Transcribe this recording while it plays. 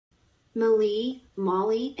Millie,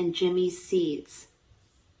 Molly, and Jimmy's Seeds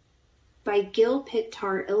by Gil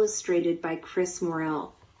Picktar, illustrated by Chris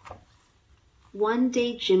Morrell. One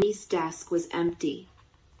day Jimmy's desk was empty.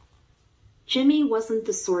 Jimmy wasn't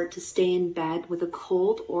the sort to stay in bed with a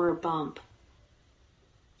cold or a bump.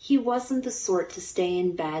 He wasn't the sort to stay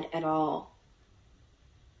in bed at all.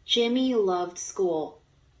 Jimmy loved school.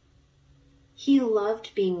 He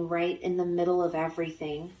loved being right in the middle of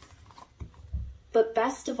everything. But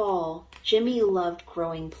best of all, Jimmy loved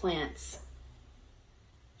growing plants.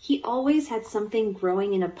 He always had something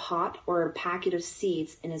growing in a pot or a packet of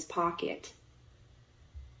seeds in his pocket.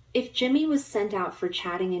 If Jimmy was sent out for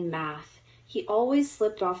chatting in math, he always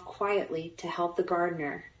slipped off quietly to help the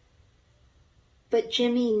gardener. But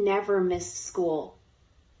Jimmy never missed school.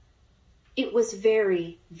 It was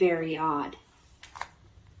very, very odd.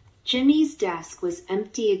 Jimmy's desk was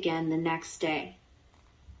empty again the next day.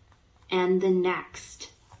 And the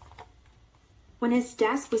next. When his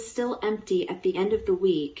desk was still empty at the end of the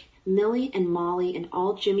week, Millie and Molly and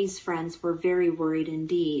all Jimmy's friends were very worried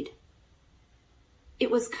indeed. It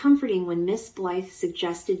was comforting when Miss Blythe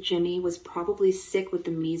suggested Jimmy was probably sick with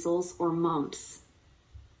the measles or mumps.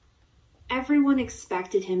 Everyone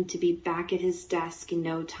expected him to be back at his desk in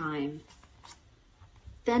no time.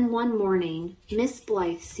 Then one morning, Miss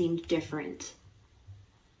Blythe seemed different.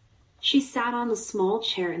 She sat on a small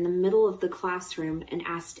chair in the middle of the classroom and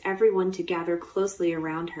asked everyone to gather closely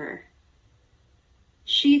around her.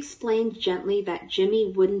 She explained gently that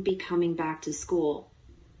Jimmy wouldn't be coming back to school.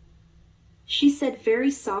 She said very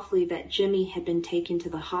softly that Jimmy had been taken to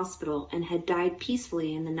the hospital and had died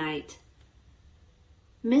peacefully in the night.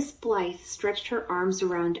 Miss Blythe stretched her arms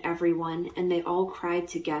around everyone and they all cried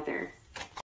together.